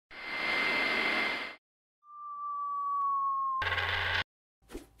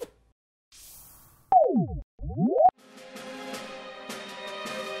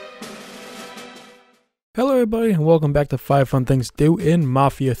Hello everybody and welcome back to 5 Fun Things to Do in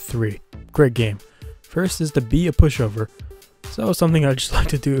Mafia 3. Great game. First is to be a pushover. So something I just like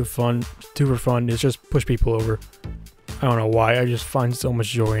to do for fun is just push people over. I don't know why, I just find so much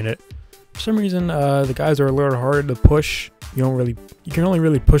joy in it. For some reason, the guys are a little harder to push. You can only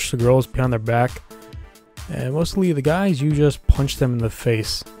really push the girls behind their back. And mostly the guys, you just punch them in the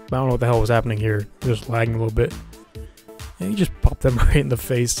face. I don't know what the hell was happening here. Just lagging a little bit. And you just pop them right in the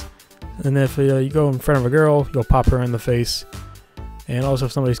face. And if you go in front of a girl, you'll pop her in the face. And also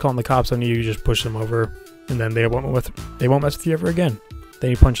if somebody's calling the cops on you, you just push them over. And then they won't mess with you ever again.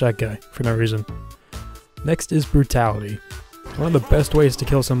 Then you punch that guy for no reason. Next is brutality. One of the best ways to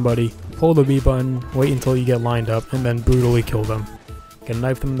kill somebody, hold the B button, wait until you get lined up, and then brutally kill them. You can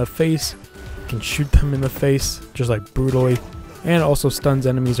knife them in the face, you can shoot them in the face, just like brutally, and also stuns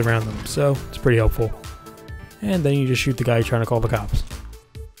enemies around them, so it's pretty helpful. And then you just shoot the guy trying to call the cops.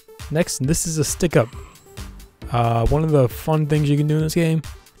 Next, this is a stick up. One of the fun things you can do in this game,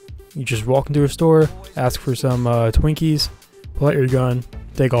 you just walk into a store, ask for some Twinkies, pull out your gun,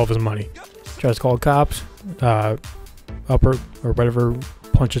 take all of his money. Try to call cops, upper or whatever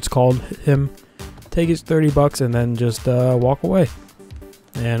punch it's called, him, take his 30 bucks and then just walk away.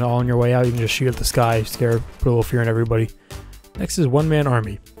 And on your way out you can just shoot at the sky, put a little fear in everybody. Next is one-man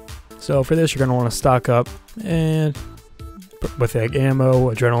army. So for this you're going to want to stock up and with like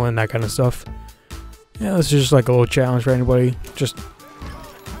ammo, adrenaline, that kind of stuff. Yeah, this is just like a little challenge for anybody. Just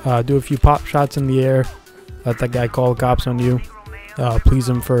do a few pop shots in the air, let that guy call the cops on you, please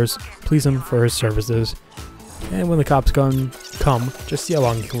him for his services, and when the cops come, just see how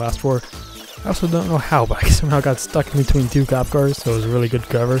long you can last for. I also don't know how, but I somehow got stuck in between two cop cars, so it was a really good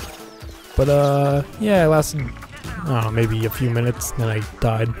cover. But yeah, it lasted, I don't know, maybe a few minutes, then I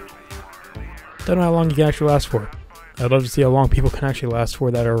died. Don't know how long you can actually last for. I'd love to see how long people can actually last for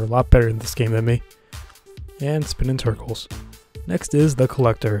that are a lot better in this game than me. And spin in circles. Next is the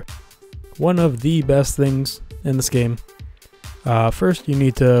collector. One of the best things in this game. First you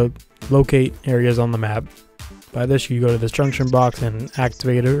need to locate areas on the map. By this you go to this junction box and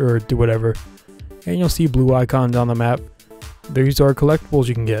activate it or do whatever. And you'll see blue icons on the map. These are collectibles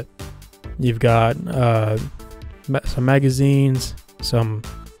you can get. You've got some magazines, some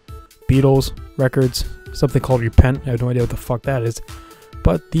Beatles records, something called Repent. I have no idea what the fuck that is.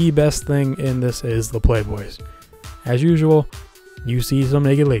 But the best thing in this is the Playboys. As usual, you see some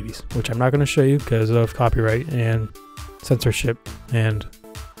naked ladies, which I'm not going to show you because of copyright and censorship and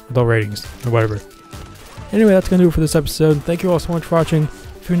adult ratings or whatever. Anyway, that's going to do it for this episode. Thank you all so much for watching.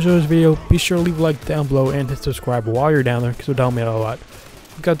 If you enjoyed this video, be sure to leave a like down below and hit subscribe while you're down there because it would help me out a lot.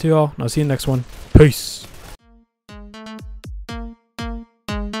 Got to y'all, and I'll see you in the next one. Peace!